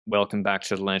Welcome back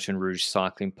to the Lanterne Rouge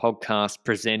Cycling Podcast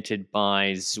presented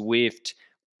by Zwift.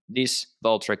 This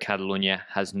Volta Catalunya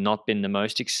has not been the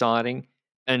most exciting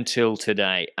until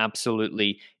today.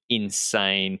 Absolutely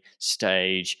insane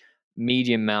stage.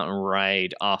 Medium mountain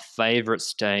raid, our favorite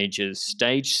stages.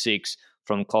 Stage 6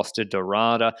 from Costa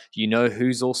Dorada. You know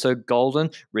who's also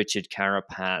golden? Richard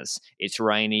Carapaz. It's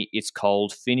rainy, it's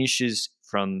cold. Finishes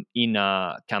from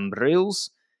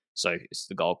Cambrils. So it's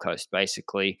the Gold Coast,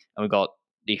 basically. And we've got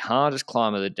the hardest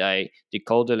climb of the day, the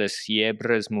Col de les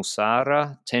Siebres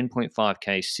Musara, 10.5k,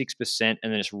 6%, and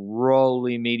then it's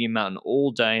rolly medium mountain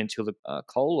all day until the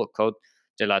Col or Col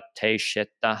de la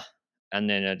Teixeta, and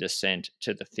then a descent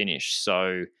to the finish.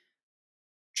 So,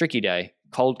 tricky day,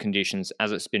 cold conditions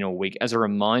as it's been all week. As a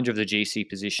reminder of the GC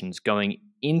positions going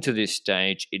into this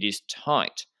stage, it is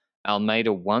tight.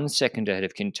 Almeida 1 second ahead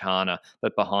of Quintana,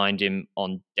 but behind him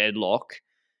on deadlock.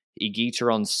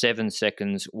 Higuita on 7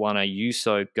 seconds, Juan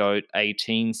Ayuso Goat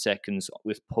 18 seconds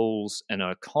with Pauls and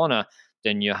O'Connor.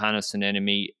 Then Johannes and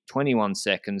Enemy 21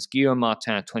 seconds, Guillaume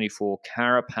Martin 24,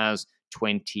 Carapaz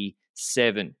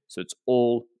 27. So it's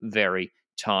all very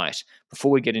tight.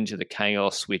 Before we get into the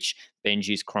chaos, which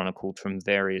Benji's chronicled from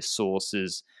various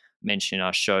sources, mention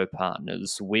our show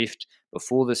partners, Zwift.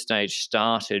 Before the stage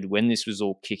started, when this was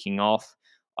all kicking off,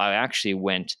 I actually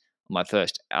went my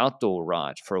first outdoor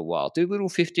ride for a while. Do a little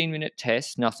 15-minute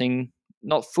test, nothing,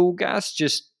 not full gas,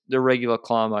 just the regular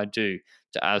climb I do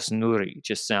to Asnuri,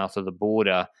 just south of the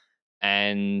border.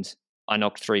 And I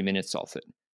knocked 3 minutes off it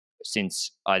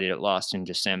since I did it last in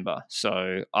December.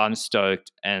 So I'm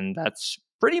stoked. And that's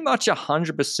pretty much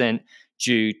 100%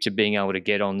 due to being able to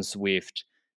get on Zwift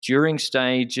during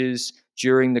stages,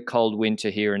 during the cold winter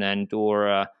here in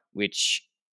Andorra, which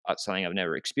is something I've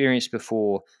never experienced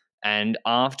before. And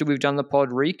after we've done the pod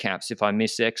recaps, if I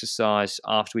miss exercise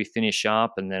after we finish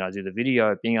up and then I do the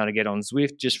video, being able to get on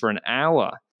Zwift just for an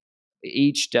hour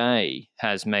each day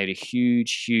has made a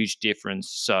huge, huge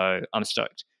difference. So I'm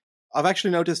stoked. I've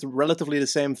actually noticed relatively the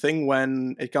same thing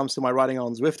when it comes to my riding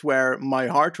on Zwift, where my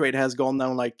heart rate has gone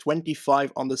down like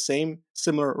 25 on the same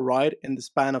similar ride in the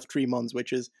span of 3 months,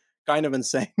 which is kind of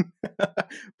insane.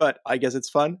 But I guess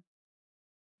it's fun.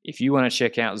 If you want to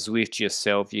check out Zwift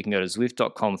yourself, you can go to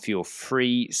Zwift.com for your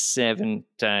free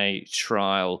 7-day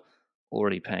trial,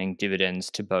 already paying dividends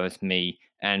to both me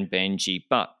and Benji.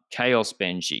 But Chaos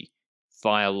Benji,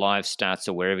 via live stats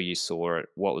or wherever you saw it,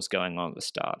 what was going on at the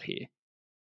start here?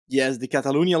 Yes, the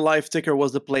Catalunya live ticker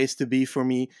was the place to be for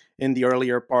me in the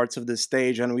earlier parts of this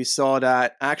stage, and we saw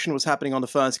that action was happening on the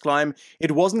first climb.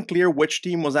 It wasn't clear which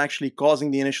team was actually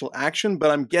causing the initial action, but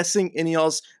I'm guessing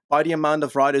INEOS by the amount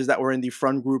of riders that were in the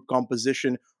front group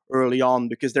composition early on,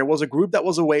 because there was a group that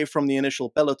was away from the initial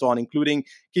peloton, including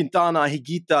Quintana,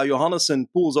 Higuita, Johannessen,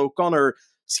 Pouls, O'Connor,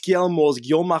 Schielmos,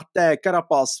 Guillaume Martin,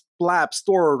 Carapaz, Plapp,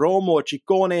 Storr, Romo,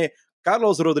 Ciccone,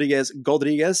 Carlos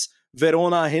Rodriguez,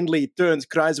 Verona, Hindley, Teuns,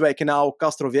 Kruiswijk, Canal,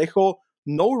 Castroviejo.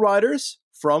 No riders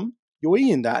from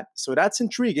UAE in that, so that's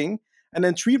intriguing. And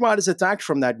then 3 riders attacked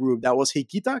from that group. That was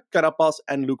Higuita, Carapaz,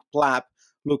 and Luke Plapp.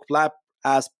 Luke Plapp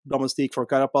asked domestique for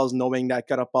Carapaz, knowing that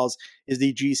Carapaz is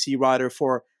the GC rider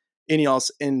for INEOS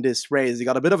in this race. They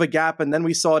got a bit of a gap, and then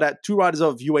we saw that 2 riders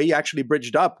of UAE actually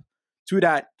bridged up to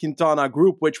that Quintana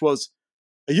group, which was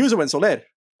Ayuso and Soler,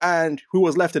 and who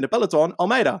was left in the peloton?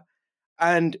 Almeida.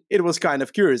 And it was kind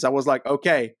of curious. I was like,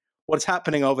 okay, what's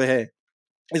happening over here?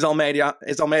 Is Almeida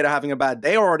having a bad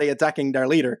day, or are they attacking their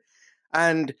leader?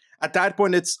 And at that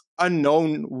point, it's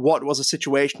unknown what was the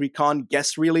situation. We can't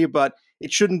guess really, but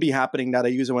it shouldn't be happening that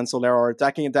Ayuso and Soler are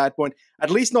attacking at that point. At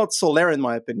least not Soler, in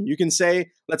my opinion. You can say,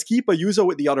 let's keep Ayuso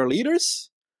with the other leaders,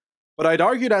 but I'd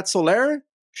argue that Soler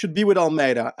should be with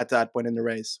Almeida at that point in the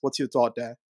race. What's your thought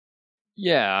there?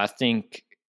 Yeah, I think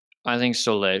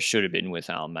Soler should have been with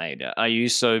Almeida.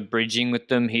 Ayuso bridging with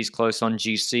them. He's close on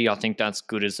GC. I think that's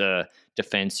good as a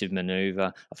defensive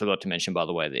maneuver. I forgot to mention, by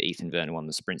the way, that Ethan Vernon won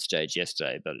the sprint stage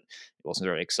yesterday, but it wasn't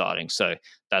very exciting. So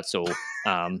that's all.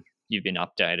 You've been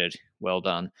updated. Well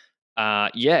done.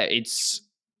 Yeah, it's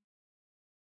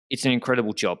an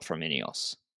incredible job from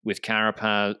INEOS with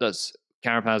Carapaz.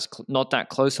 Carapaz not that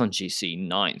close on GC,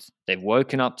 9th. They've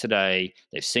woken up today.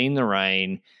 They've seen the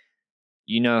rain.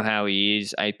 You know how he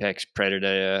is, apex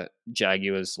predator,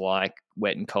 Jaguars like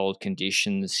wet and cold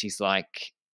conditions. He's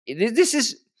like, this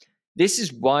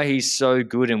is why he's so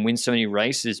good and wins so many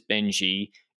races,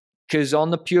 Benji. Because on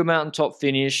the pure mountaintop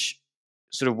finish,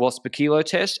 sort of what's per kilo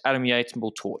test, Adam Yates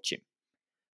will torch him.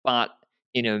 But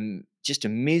in just a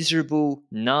miserable,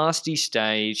 nasty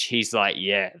stage, he's like,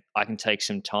 yeah, I can take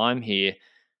some time here.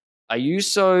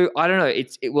 Ayuso, I don't know.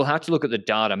 We'll have to look at the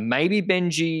data. Maybe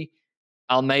Benji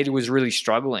Almeida was really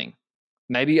struggling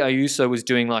maybe Ayuso was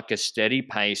doing like a steady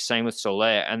pace, same with Soler,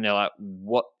 and they're like,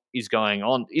 what is going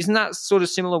on? Isn't that sort of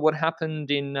similar what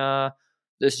happened in the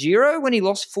Giro when he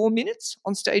lost 4 minutes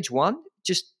on stage one?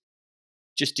 Just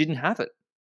didn't have it.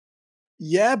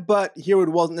 Yeah, but here it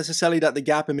wasn't necessarily that the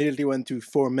gap immediately went to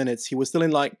 4 minutes. He was still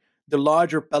in like the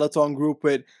larger peloton group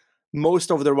with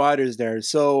most of the riders there.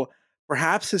 So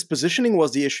perhaps his positioning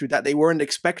was the issue, that they weren't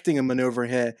expecting a maneuver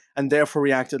here and therefore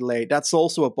reacted late. That's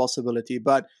also a possibility.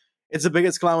 But it's the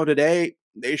biggest climb of the day.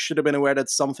 They should have been aware that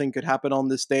something could happen on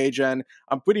this stage. And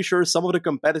I'm pretty sure some of the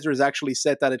competitors actually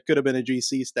said that it could have been a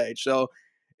GC stage. So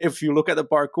if you look at the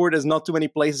parkour, there's not too many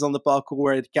places on the parkour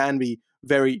where it can be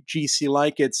very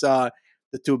GC-like. It's the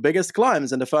two biggest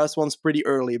climbs, and the first one's pretty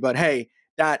early. But hey,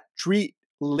 that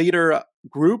 3-leader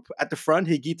group at the front,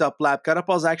 Higuita, Plapp,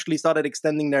 Carapaz, actually started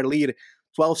extending their lead.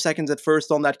 12 seconds at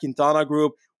first on that Quintana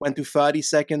group, went to 30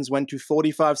 seconds, went to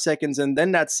 45 seconds, and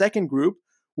then that second group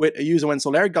with Ayuso and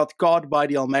Soler got caught by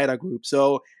the Almeida group.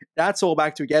 So that's all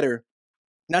back together.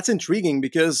 That's intriguing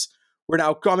because we're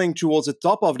now coming towards the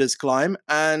top of this climb,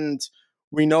 and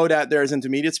we know that there's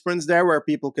intermediate sprints there where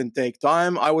people can take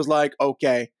time. I was like,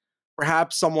 okay,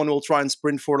 perhaps someone will try and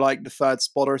sprint for like the third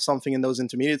spot or something in those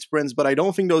intermediate sprints, but I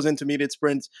don't think those intermediate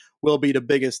sprints will be the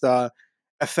biggest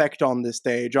effect on this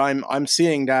stage. I'm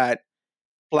seeing that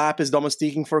Plapp is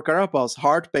domestiquing for Carapaz,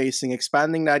 hard pacing,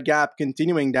 expanding that gap,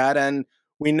 continuing that, and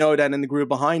we know that in the group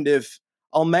behind, if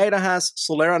Almeida has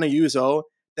Soler and Ayuso,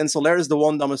 then Soler is the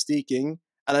one domestiquing,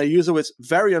 and Ayuso is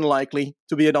very unlikely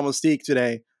to be a domestique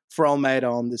today for Almeida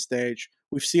on this stage.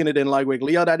 We've seen it in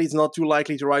Laigueglia that he's not too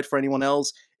likely to ride for anyone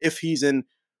else if he's in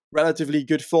relatively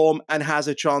good form and has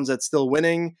a chance at still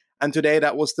winning. And today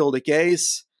that was still the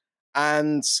case.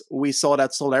 And we saw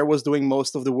that Soler was doing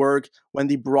most of the work when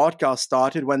the broadcast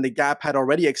started, when the gap had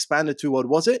already expanded to, what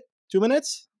was it, 2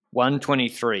 minutes?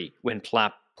 1:23 when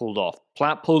Plapp pulled off.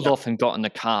 Plapp pulled off and got in the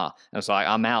car. I was like,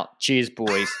 I'm out. Cheers,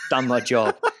 boys. Done my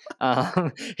job.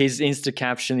 His Insta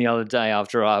caption the other day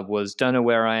after I was, don't know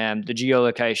where I am. The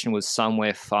geolocation was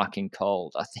somewhere fucking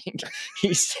cold, I think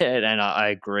he said. And I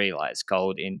agree, like it's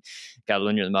cold in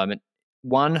Catalunya at the moment.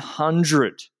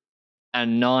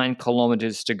 109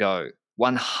 kilometers to go.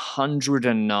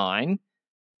 109.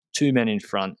 2 men in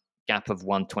front, gap of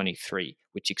 123,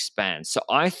 which expands. So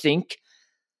I think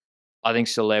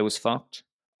Soler was fucked.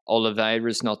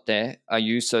 Oliveira's not there.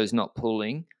 Ayuso's not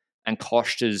pulling. And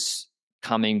Costa's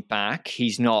coming back.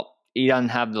 He doesn't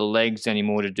have the legs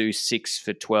anymore to do 6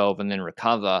 for 12 and then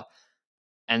recover.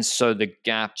 And so the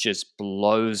gap just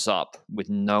blows up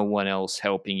with no one else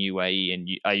helping UAE and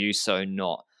Ayuso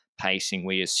not pacing,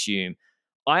 we assume.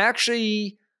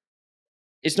 It's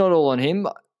not all on him.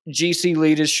 GC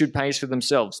leaders should pace for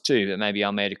themselves too, but maybe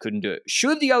Almeida couldn't do it.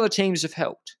 Should the other teams have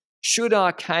helped? Should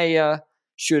Arkea,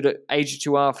 should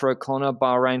AG2R for O'Connor,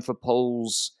 Bahrain for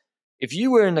Poles? If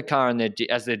you were in the car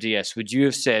as their DS, would you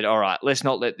have said, all right, let's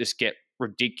not let this get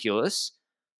ridiculous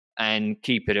and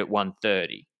keep it at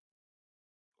 130?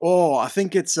 Oh, I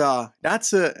think it's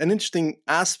that's an interesting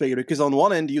aspect, because on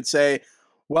one end you'd say,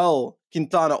 well,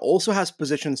 Quintana also has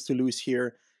positions to lose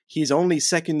here. He's only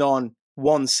second on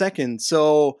 1 second.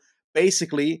 So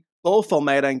basically, both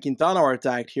Almeida and Quintana are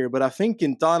attacked here. But I think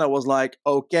Quintana was like,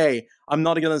 okay, I'm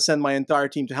not going to send my entire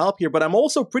team to help here. But I'm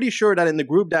also pretty sure that in the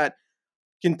group that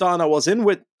Quintana was in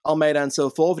with Almeida and so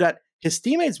forth, that his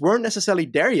teammates weren't necessarily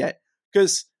there yet.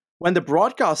 Because when the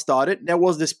broadcast started, there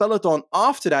was this peloton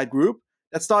after that group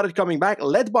that started coming back,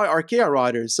 led by Arkea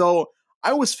riders. So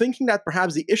I was thinking that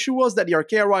perhaps the issue was that the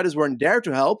Arkea riders weren't there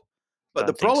to help. But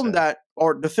the problem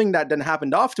the thing that then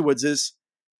happened afterwards is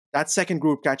that second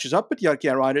group catches up with the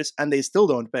Arkea riders and they still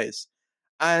don't pace.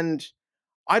 And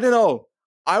I don't know.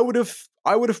 I would have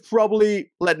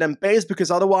probably let them pace, because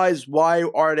otherwise, why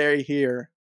are they here?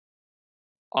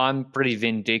 I'm pretty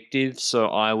vindictive, so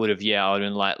I would have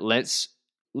been like, let's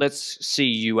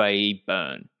see UAE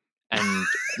burn and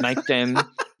make them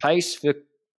pace for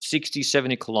 60,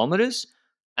 70 kilometers,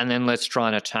 and then let's try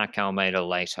and attack Almeida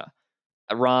later.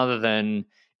 Rather than,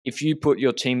 if you put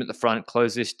your team at the front,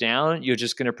 close this down, you're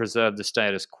just going to preserve the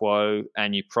status quo,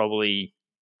 and you probably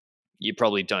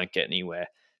don't get anywhere.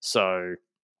 So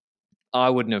I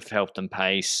wouldn't have helped them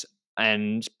pace,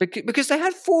 and because they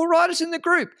had 4 riders in the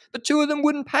group, but 2 of them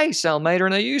wouldn't pace, Almeida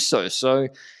and Ayuso. So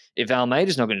if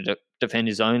Almeida's not going to defend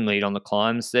his own lead on the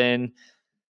climbs, then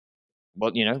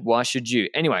why should you?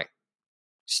 Anyway,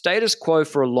 status quo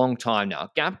for a long time now.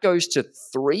 Gap goes to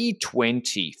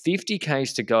 320, 50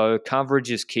 Ks to go. Coverage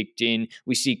is kicked in.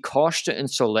 We see Costa and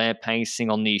Soler pacing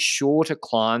on these shorter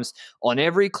climbs. On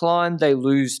every climb, they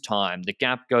lose time. The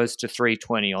gap goes to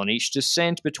 320. On each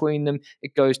descent between them,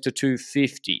 it goes to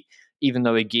 250. even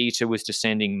though Higuita was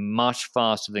descending much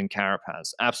faster than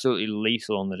Carapaz. Absolutely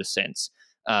lethal on the descents,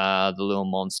 the little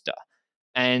monster.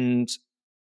 And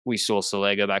we saw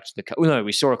Soler go back to the... No,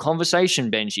 we saw a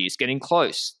conversation, Benji. It's getting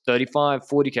close. 35,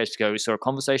 40 k's to go. We saw a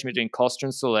conversation between Costa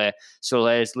and Soler.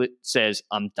 Soler says,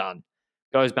 I'm done.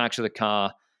 Goes back to the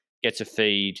car, gets a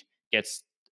feed, gets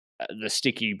the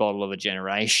sticky bottle of a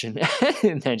generation,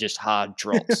 and then just hard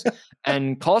drops.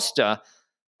 And Costa,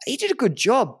 he did a good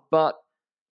job, but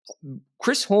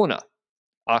Chris Horner,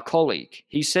 our colleague,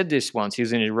 he said this once. He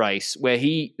was in a race where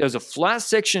there was a flat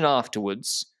section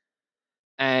afterwards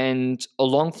and a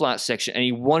long flat section, and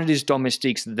he wanted his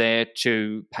domestiques there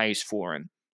to pace for him.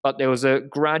 But there was a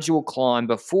gradual climb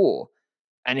before,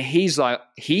 and he's like,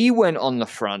 he went on the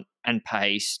front and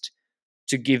paced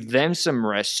to give them some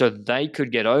rest so they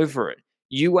could get over it.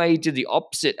 UAE did the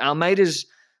opposite. Almeida's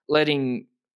letting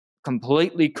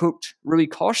completely cooked Rui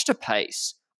Costa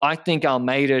pace. I think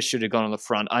Almeida should have gone on the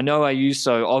front. I know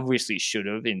Ayuso obviously should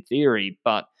have in theory,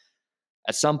 but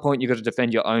at some point you've got to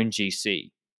defend your own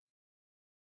GC.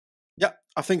 Yeah,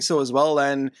 I think so as well.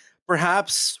 And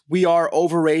perhaps we are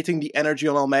overrating the energy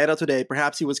on Almeida today.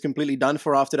 Perhaps he was completely done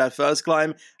for after that first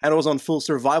climb and was on full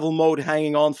survival mode,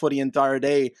 hanging on for the entire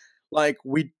day. Like,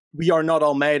 we are not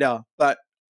Almeida, but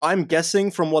I'm guessing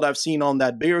from what I've seen on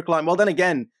that bigger climb. Well, then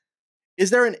again, is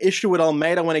there an issue with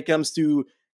Almeida when it comes to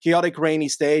chaotic rainy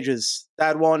stages?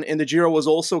 That one in the Giro was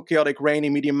also chaotic rainy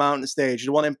medium mountain stage.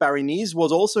 The one in Paris-Nice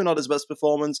was also not his best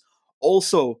performance.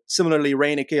 Also similarly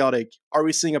rainy chaotic. Are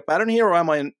we seeing a pattern here, or am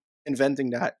I inventing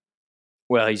that?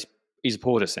 Well, he's a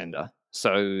poor descender,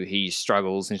 so he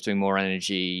struggles. He's doing more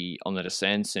energy on the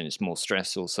descents, and it's more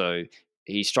stressful, so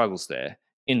he struggles there.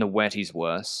 In the wet, he's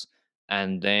worse,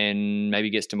 and then maybe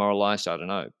gets demoralized. I don't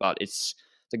know, but it's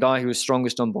the guy who was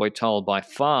strongest on Boital by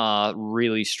far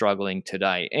really struggling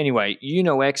today. Anyway,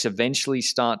 UNOX eventually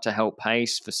start to help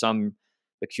pace for some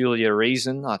peculiar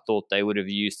reason. I thought they would have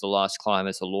used the last climb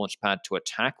as a launch pad to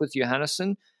attack with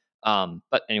Johannesson.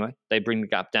 But anyway, they bring the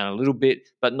gap down a little bit,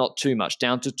 but not too much,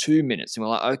 down to 2 minutes. And we're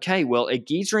like, okay, well,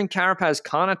 Higuita and Carapaz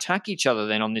can't attack each other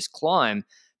then on this climb,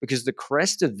 because the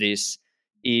crest of this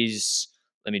is,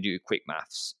 let me do quick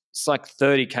maths, it's like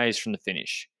 30 k's from the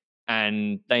finish.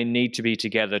 And they need to be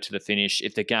together to the finish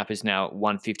if the gap is now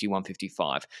 150,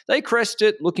 155. They crest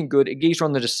it, looking good. Higuita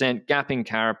on the descent, gapping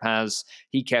Carapaz.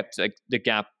 He kept the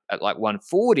gap at like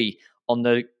 140. On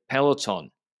the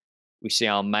peloton, we see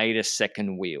Almeida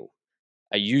second wheel.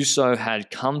 Ayuso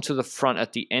had come to the front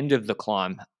at the end of the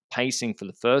climb, pacing for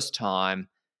the first time,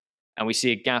 and we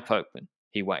see a gap open.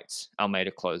 He waits.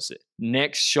 Almeida closes it.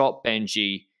 Next shot,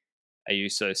 Benji,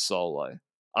 Ayuso solo.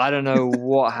 I don't know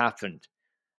what happened.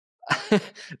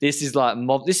 This is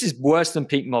worse than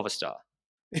peak Movistar.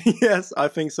 Yes, I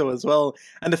think so as well.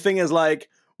 And the thing is, like,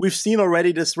 we've seen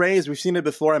already this race. We've seen it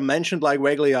before. I mentioned, like,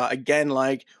 Weglia again.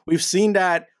 Like, we've seen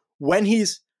that when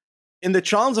he's in the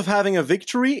chance of having a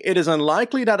victory, it is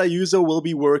unlikely that Ayuso will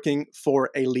be working for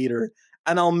a leader.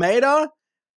 And Almeida,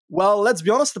 well, let's be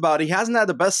honest about it. He hasn't had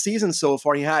the best season so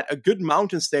far. He had a good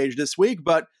mountain stage this week,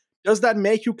 but does that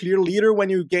make you clear leader when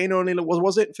you gain only, what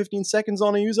was it, 15 seconds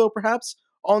on Ayuso, perhaps,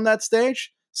 on that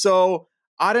stage? So,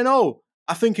 I don't know.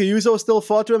 I think Ayuso still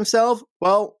thought to himself,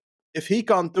 well, if he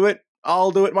can't do it,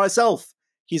 I'll do it myself.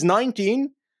 He's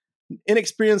 19,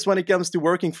 inexperienced when it comes to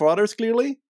working for others,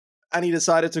 clearly, and he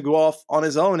decided to go off on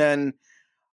his own, and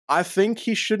I think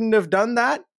he shouldn't have done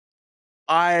that.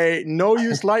 I know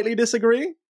you slightly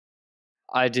disagree.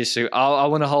 I disagree. I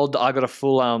want to hold. I got a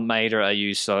full Almeida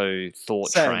Ayuso thought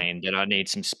Same. train that I need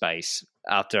some space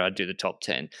after I do the top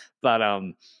 10. But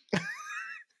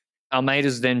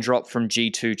Almeida's then dropped from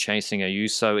G2 chasing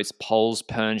Ayuso. It's Poles,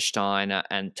 Pernsteiner,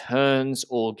 and Turns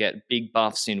all get big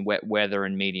buffs in wet weather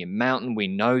and medium mountain. We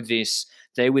know this.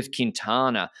 They're with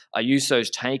Quintana. Ayuso's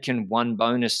taken 1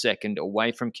 bonus second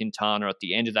away from Quintana at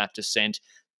the end of that descent.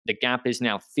 The gap is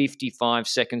now 55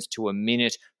 seconds to a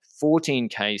minute. 14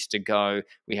 k's to go.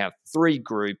 We have 3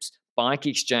 groups. Bike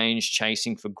Exchange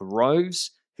chasing for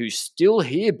Groves, who's still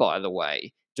here, by the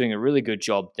way, doing a really good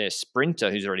job. Their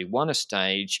sprinter, who's already won a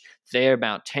stage. They're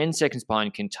about 10 seconds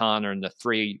behind Quintana and the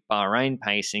 3 Bahrain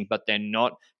pacing, but they're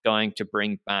not going to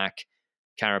bring back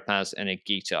Carapaz and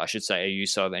Higuita. I should say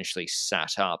Ayuso eventually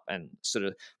sat up and sort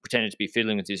of pretended to be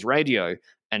fiddling with his radio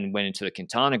and went into the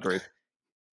Quintana group.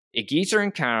 Higuita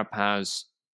and Carapaz,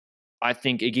 I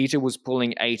think Higuita was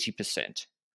pulling 80%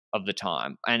 of the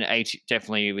time, and 80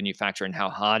 definitely when you factor in how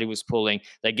hard he was pulling.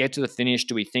 They get to the finish.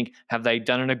 Do we think, have they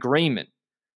done an agreement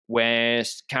where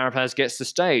Carapaz gets the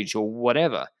stage or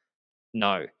whatever?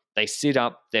 No. They sit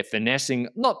up, they're finessing,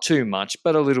 not too much,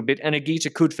 but a little bit. And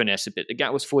Higuita could finesse a bit. The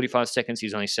gap was 45 seconds.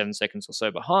 He's only 7 seconds or so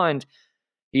behind.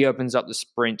 He opens up the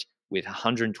sprint with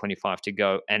 125 to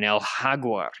go. And El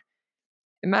Jaguar,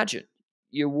 imagine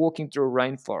you're walking through a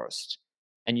rainforest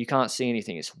and you can't see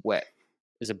anything. It's wet.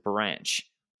 There's a branch.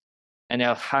 And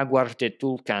El Jaguar de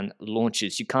Tulcan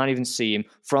launches. You can't even see him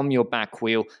from your back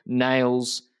wheel,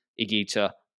 nails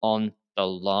Higuita on the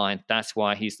line. That's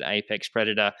why he's the apex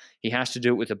predator. He has to do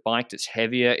it with a bike that's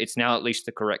heavier. It's now at least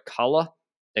the correct color.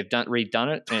 They've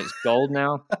redone it, and it's gold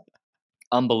now.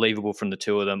 Unbelievable from the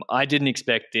two of them. I didn't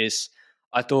expect this.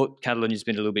 I thought Catalunya's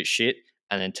been a little bit shit.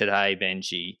 And then today,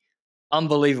 Benji,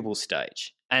 unbelievable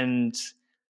stage. And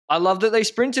I love that they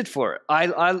sprinted for it.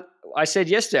 I said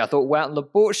yesterday, I thought Wout and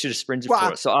Laporte should have sprinted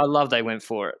for it. So I love they went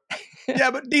for it.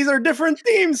 Yeah, but these are different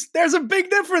teams. There's a big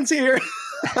difference here.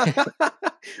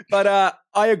 But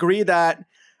I agree that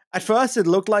at first it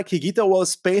looked like Higuita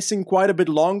was spacing quite a bit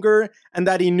longer and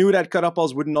that he knew that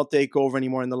Carapaz would not take over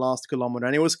anymore in the last kilometer.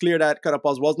 And it was clear that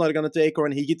Carapaz was not going to take over,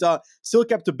 and Higuita still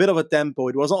kept a bit of a tempo.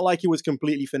 It was not like he was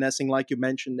completely finessing like you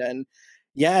mentioned. And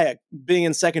yeah, being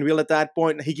in second wheel at that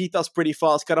point, Higuita's pretty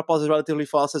fast. Carapaz is relatively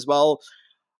fast as well.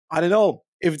 I don't know.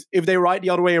 If they ride the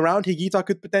other way around, Higuita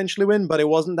could potentially win, but it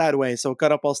wasn't that way. So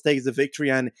Carapaz takes the victory,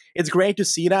 and it's great to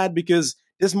see that because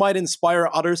this might inspire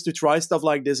others to try stuff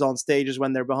like this on stages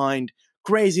when they're behind.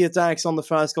 Crazy attacks on the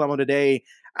first kilometer of the day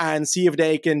and see if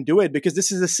they can do it, because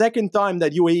this is the second time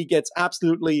that UAE gets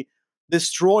absolutely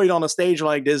destroyed on a stage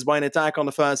like this by an attack on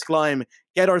the first climb.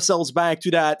 Get ourselves back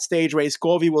to that stage race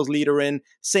Cor Vos was leader in.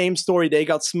 Same story. They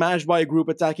got smashed by a group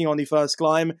attacking on the first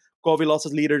climb. Cor Vos lost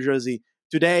his leader jersey.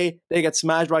 Today, they get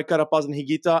smashed by Carapaz and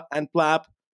Higuita, and Plap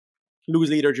lose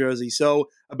leader jersey. So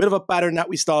a bit of a pattern that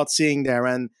we start seeing there,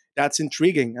 and that's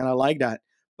intriguing, and I like that.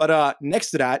 But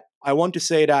next to that, I want to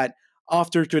say that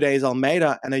after today's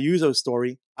Almeida and Ayuso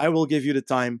story, I will give you the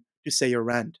time to say your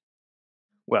rant.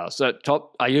 Well, so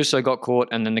top Ayuso got caught,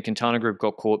 and then the Quintana group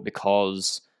got caught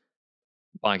because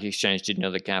Bike Exchange didn't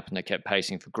know the gap, and they kept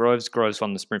pacing for Groves. Groves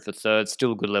won the sprint for third,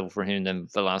 still a good level for him. Then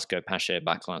Velasco, Pache,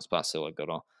 Bacalans, Barcelo got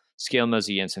on. Skelmers,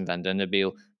 Jensen, Van den der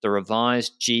Biel. The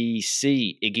revised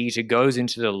GC. Higuita goes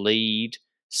into the lead,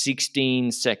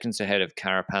 16 seconds ahead of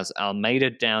Carapaz. Almeida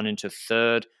down into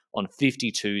third on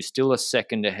 52, still a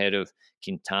second ahead of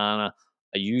Quintana.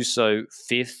 Ayuso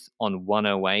fifth on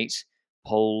 108.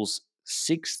 Poles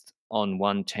sixth on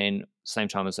 110. Same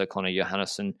time as O'Connor,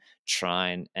 Johannesson,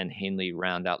 Trine, and Hindley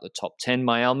round out the top 10.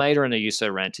 My Almeida and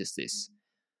Ayuso rant is this.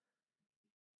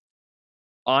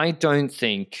 I don't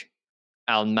think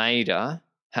Almeida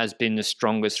has been the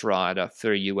strongest rider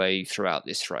for UAE throughout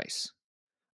this race.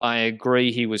 I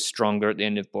agree he was stronger at the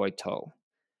end of Boitol.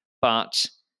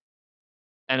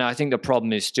 And I think the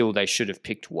problem is still they should have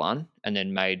picked one and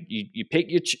then made, you pick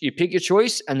your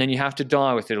choice, and then you have to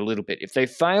die with it a little bit. If they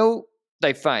fail,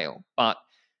 they fail. But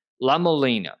La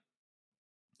Molina,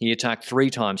 he attacked 3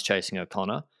 times chasing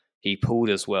O'Connor. He pulled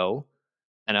as well.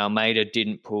 And Almeida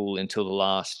didn't pull until the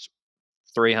last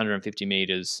 350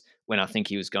 meters when I think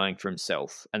he was going for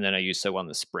himself. And then Ayuso won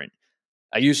the sprint.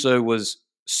 Ayuso was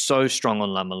so strong on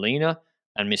La Molina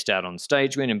and missed out on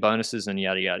stage win and bonuses and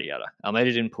yada, yada, yada.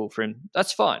 Almeida didn't pull for him.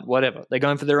 That's fine. Whatever. They're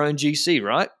going for their own GC,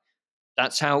 right?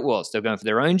 That's how it was. They're going for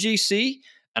their own GC.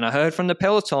 And I heard from the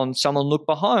peloton, someone looked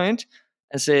behind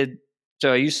and said,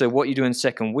 so Ayuso, what you doing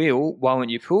second wheel? Why won't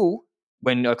you pull?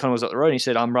 When O'Connor was up the road, he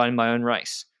said, I'm riding my own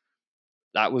race.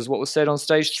 That was what was said on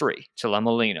stage 3 to La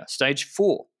Molina. Stage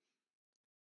 4,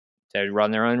 they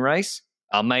run their own race.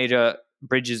 Almeida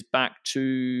bridges back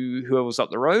to whoever was up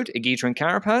the road, Higuita and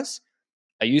Carapaz.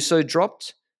 Ayuso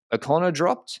dropped, O'Connor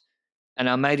dropped, and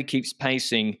Almeida keeps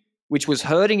pacing, which was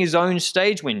hurting his own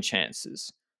stage win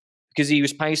chances because he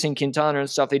was pacing Quintana and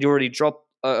stuff. He'd already dropped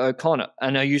O'Connor,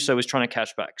 and Ayuso was trying to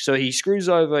catch back. So he screws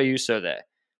over Ayuso there,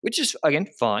 which is, again,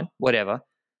 fine, whatever.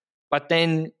 But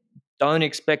then don't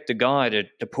expect a guy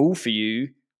to pull for you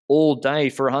all day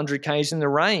for 100 Ks in the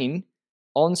rain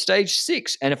on stage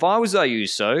 6. And if I was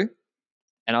Ayuso,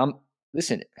 and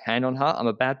listen, hand on heart, I'm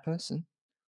a bad person,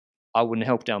 I wouldn't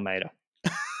help Almeida.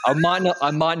 I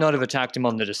might not have attacked him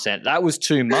on the descent. That was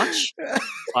too much.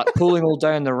 But pulling all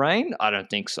day in the rain, I don't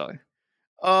think so.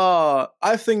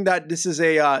 I think that this is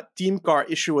a team car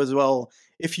issue as well.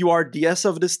 If you are DS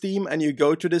of this team and you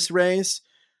go to this race,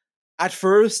 at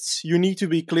first you need to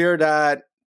be clear that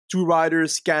 2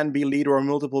 riders can be leader or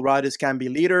multiple riders can be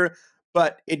leader,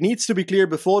 but it needs to be clear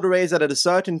before the race that at a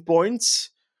certain point,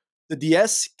 the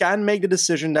DS can make the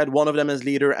decision that one of them is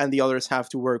leader and the others have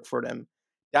to work for them.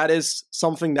 That is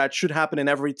something that should happen in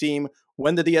every team.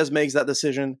 When the DS makes that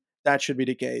decision, that should be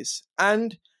the case.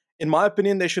 And in my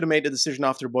opinion, they should have made the decision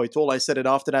after Boitol. I said it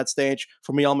after that stage.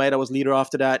 For me, Almeida was leader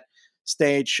after that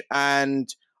stage. And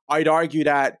I'd argue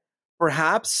that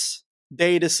perhaps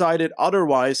they decided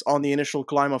otherwise on the initial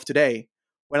climb of today.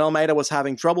 When Almeida was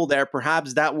having trouble there,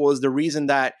 perhaps that was the reason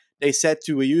that they said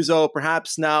to Ayuso,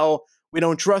 perhaps now we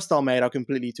don't trust Almeida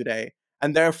completely today,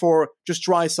 and therefore just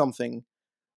try something.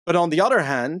 But on the other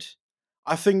hand,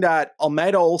 I think that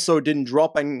Almeida also didn't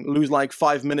drop and lose like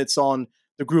 5 minutes on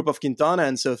the group of Quintana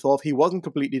and so forth. He wasn't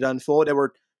completely done for. There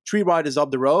were 3 riders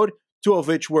up the road, 2 of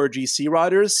which were GC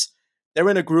riders. They're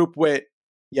in a group with,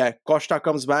 Costa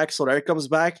comes back, Soler comes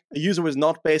back. Ayuso is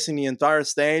not pacing the entire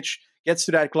stage, gets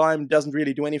to that climb, doesn't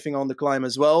really do anything on the climb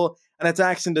as well, and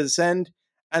attacks in the descent,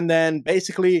 and then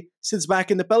basically sits back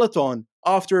in the peloton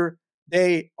after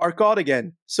they are caught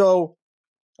again. So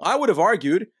I would have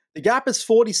argued the gap is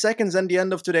 40 seconds at the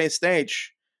end of today's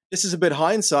stage. This is a bit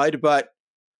hindsight, but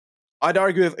I'd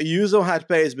argue if Ayuso had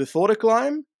paced before the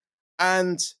climb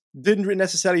and didn't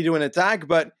necessarily do an attack,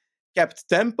 but kept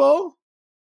tempo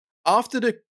after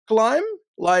the climb,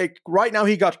 like right now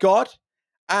he got caught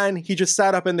and he just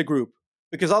sat up in the group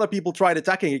because other people tried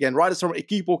attacking again, riders from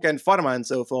Equipo and Pharma and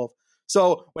so forth.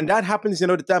 So when that happens,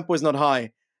 the tempo is not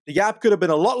high. The gap could have been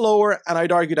a lot lower, and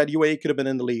I'd argue that UAE could have been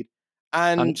in the lead.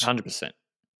 And 100%.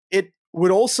 It would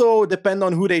also depend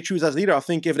on who they choose as leader. I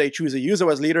think if they choose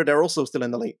Ayuso as leader, they're also still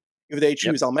in the lead. If they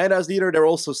choose Almeida as leader, they're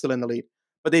also still in the lead.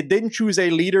 But they didn't choose a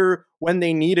leader when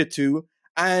they needed to.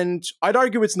 And I'd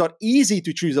argue it's not easy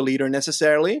to choose a leader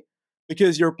necessarily,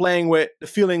 because you're playing with the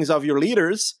feelings of your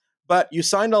leaders. But you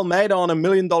signed Almeida on $1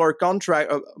 million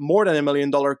contract, more than $1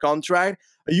 million contract.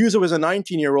 Ayuso is a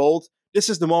 19-year-old. This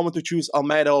is the moment to choose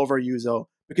Almeida over Ayuso,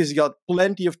 because he got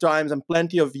plenty of times and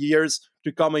plenty of years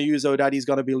to come Ayuso that he's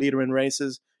going to be leader in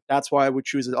races. That's why I would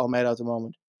choose Almeida at the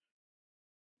moment.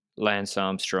 Lance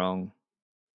Armstrong,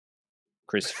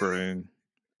 Chris Froome,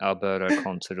 Alberto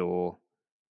Contador,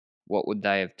 what would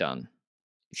they have done?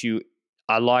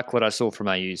 I like what I saw from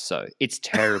Ayuso. It's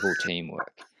terrible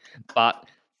teamwork. But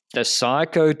the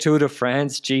Psycho Tour de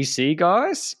France GC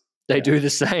guys, they do the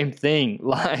same thing.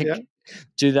 Like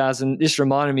 2000, this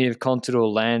reminded me of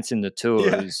Contador Lance in the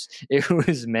Tours. It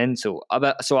was mental.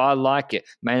 So I like it,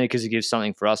 mainly because it gives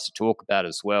something for us to talk about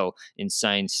as well.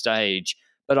 Insane stage.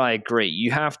 But I agree.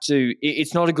 You have to,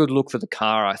 it's not a good look for the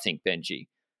car, I think, Benji.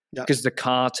 Because the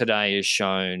car today has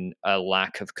shown a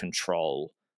lack of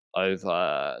control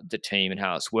over the team and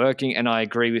how it's working. And I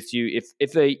agree with you.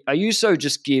 If Ayuso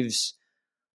just gives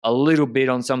a little bit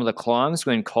on some of the climbs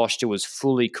when Costa was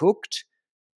fully cooked,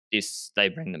 they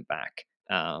bring them back.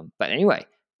 But anyway,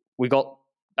 we got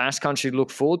Basque Country to look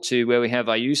forward to, where we have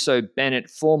Ayuso, Bennett,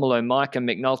 Formolo, Micah,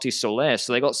 McNulty, Soler.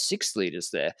 So they got 6 leaders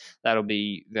there. That'll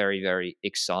be very, very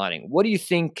exciting. What do you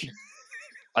think?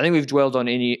 I think we've dwelled on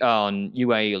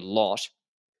UAE a lot.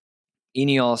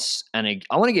 INEOS, and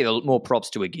I want to give more props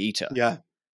to Agita. Yeah.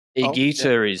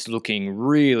 Agita is looking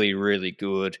really, really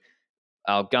good.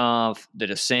 Algarve, the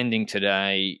descending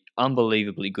today,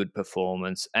 unbelievably good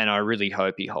performance, and I really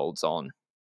hope he holds on.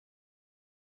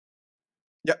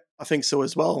 Yeah, I think so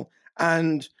as well.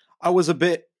 And I was a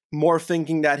bit more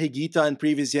thinking that Higuita in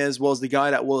previous years was the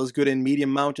guy that was good in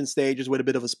medium mountain stages with a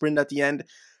bit of a sprint at the end.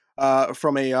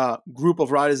 From a group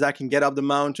of riders that can get up the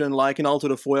mountain, like in Alto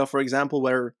de Foya, for example,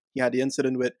 where he had the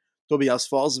incident with Tobias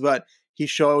Foss, but he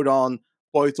showed on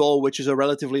Poitol, which is a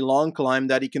relatively long climb,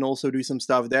 that he can also do some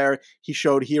stuff there. He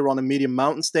showed here on a medium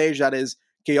mountain stage that is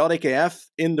chaotic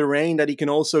AF in the rain, that he can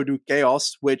also do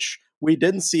chaos, which we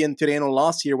didn't see in Tirreno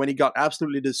last year when he got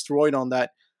absolutely destroyed on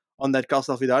that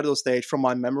Castelfidardo stage from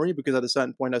my memory, because at a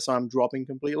certain point I saw him dropping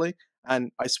completely,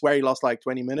 and I swear he lost like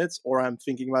 20 minutes, or I'm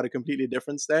thinking about a completely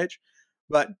different stage.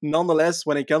 But nonetheless,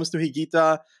 when it comes to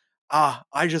Higuita,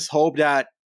 I just hope that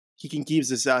he can keep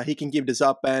this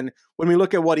up. And when we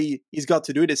look at what he's got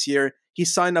to do this year, he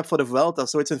signed up for the Vuelta,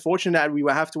 so it's unfortunate that we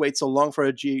will have to wait so long for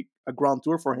a Grand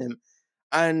Tour for him.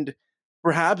 And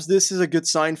perhaps this is a good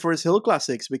sign for his Hill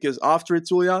Classics, because after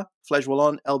Itulia, Flèche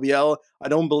Wallonne, LBL, I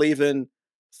don't believe in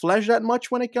Flèche that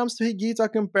much when it comes to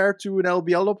Higuita compared to an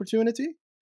LBL opportunity.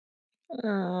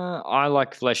 I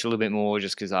like Flèche a little bit more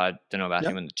just because I don't know about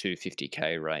him in the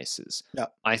 250k races.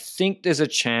 I think there's a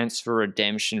chance for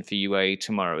redemption for UAE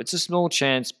tomorrow. It's a small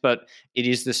chance, but it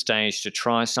is the stage to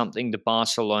try something. The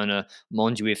Barcelona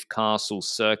Montjuïc Castle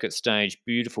circuit stage,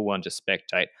 beautiful one to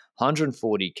spectate.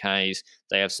 140Ks.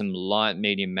 They have some light,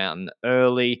 medium mountain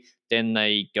early. Then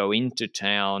they go into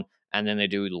town, and then they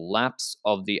do laps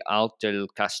of the Alt del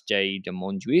Castell de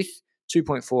Montjuïc.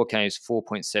 2.4K is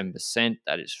 4.7%.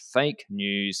 That is fake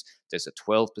news. There's a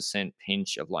 12%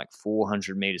 pinch of like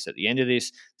 400 meters at the end of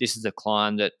this. This is the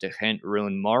climb that De Gent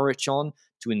ruined Moritz on.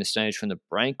 to win the stage from the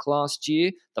break last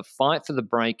year. The fight for the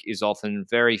break is often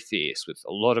very fierce, with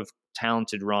a lot of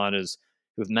talented riders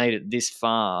who have made it this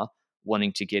far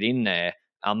wanting to get in there.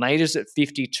 Almeida's at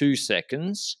 52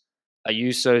 seconds.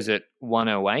 Ayuso's at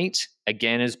 108.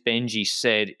 Again, as Benji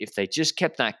said, if they just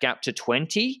kept that gap to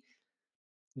 20,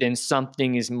 then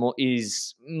something is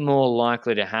more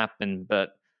likely to happen.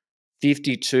 But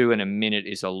 52 in a minute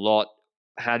is a lot.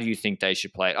 How do you think they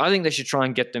should play it? I think they should try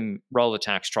and get them roll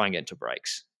attacks, try and get into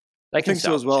breaks. I think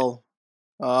so as well.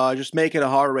 Just make it a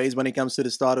hard race when it comes to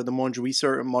the start of the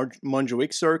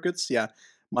Montjuic circuits. Yeah,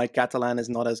 my Catalan is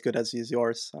not as good as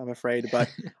yours, I'm afraid,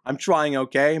 but I'm trying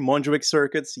okay. Montjuic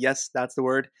circuits, yes, that's the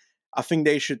word. I think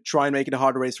they should try and make it a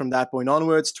hard race from that point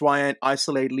onwards, try and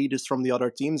isolate leaders from the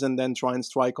other teams, and then try and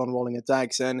strike on rolling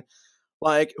attacks. And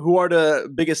like, who are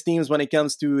the biggest teams when it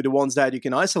comes to the ones that you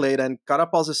can isolate? And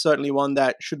Carapaz is certainly one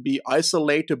that should be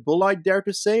isolatable, I dare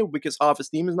to say, because half his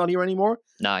team is not here anymore.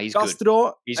 Nah, he's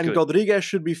Castro good. and Rodriguez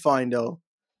should be fine, though.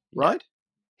 Right?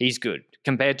 Yeah. He's good.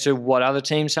 Compared to what other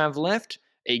teams have left,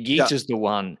 Higuita's the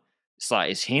one. It's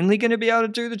like, is Hindley going to be able to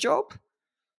do the job?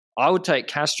 I would take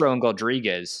Castro and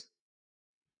Rodriguez.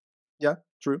 Yeah,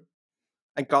 true.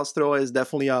 And Castro is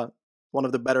definitely one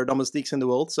of the better domestiques in the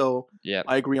world, so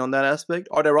I agree on that aspect.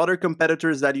 Are there other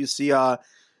competitors that you see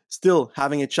still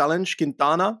having a challenge?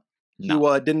 Quintana,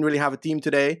 who didn't really have a team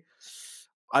today.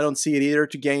 I don't see it either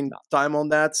to gain time on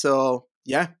that, so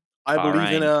yeah, I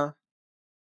believe in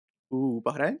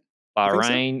Bahrain?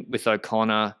 Bahrain with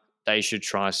O'Connor, they should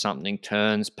try something.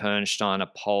 Turns,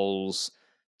 Pernsteiner, Poles,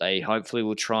 they hopefully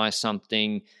will try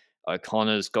something.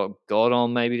 O'Connor's got God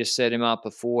on maybe to set him up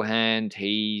beforehand.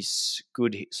 He's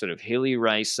good sort of hilly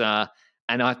racer.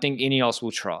 And I think INEOS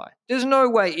will try. There's no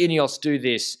way INEOS do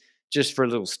this just for a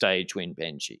little stage win,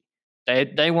 Benji.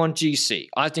 They want GC.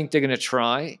 I think they're going to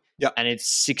try. Yep. And it's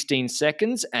 16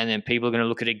 seconds. And then people are going to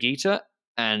look at Higuita.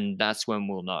 And that's when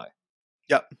we'll know.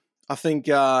 Yep. I think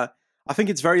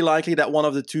it's very likely that one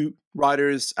of the two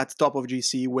riders at the top of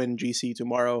GC win GC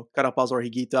tomorrow, Carapaz or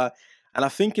Higuita. And I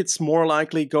think it's more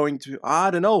likely going to,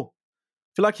 I don't know.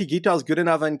 I feel like Higuita is good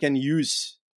enough and can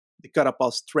use the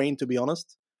Carapaz train, to be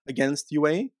honest, against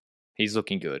UAE. He's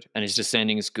looking good. And his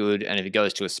descending is good. And if he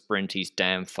goes to a sprint, he's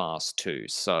damn fast too.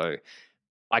 So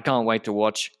I can't wait to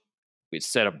watch. It's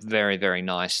set up very, very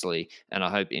nicely. And I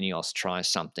hope INEOS tries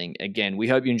something. Again, we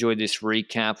hope you enjoyed this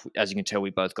recap. As you can tell,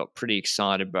 we both got pretty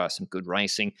excited about some good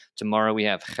racing. Tomorrow we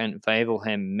have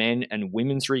Gent-Wevelgem men and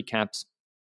women's recaps.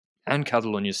 And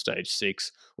Catalunya stage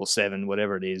 6 or 7,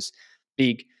 whatever it is.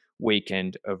 Big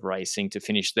weekend of racing to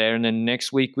finish there. And then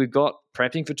next week we've got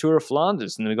prepping for Tour of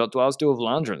Flanders. And then we've got Dwars of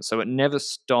Vlaanderen. So it never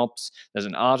stops. There's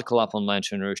an article up on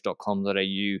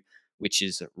lanternerouge.com.au which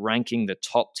is ranking the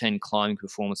top 10 climbing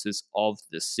performances of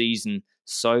the season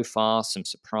so far. Some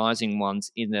surprising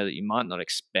ones in there that you might not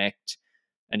expect.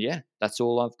 And yeah, that's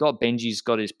all I've got. Benji's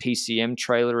got his PCM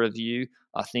trailer review,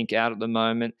 I think, out at the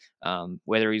moment.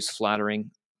 Whether he's flattering,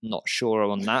 not sure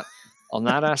on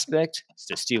that aspect. It's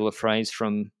to steal a phrase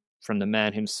from the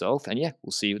man himself. And yeah,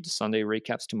 we'll see you at the Sunday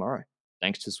recaps tomorrow.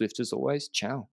 Thanks to Zwift as always. Ciao.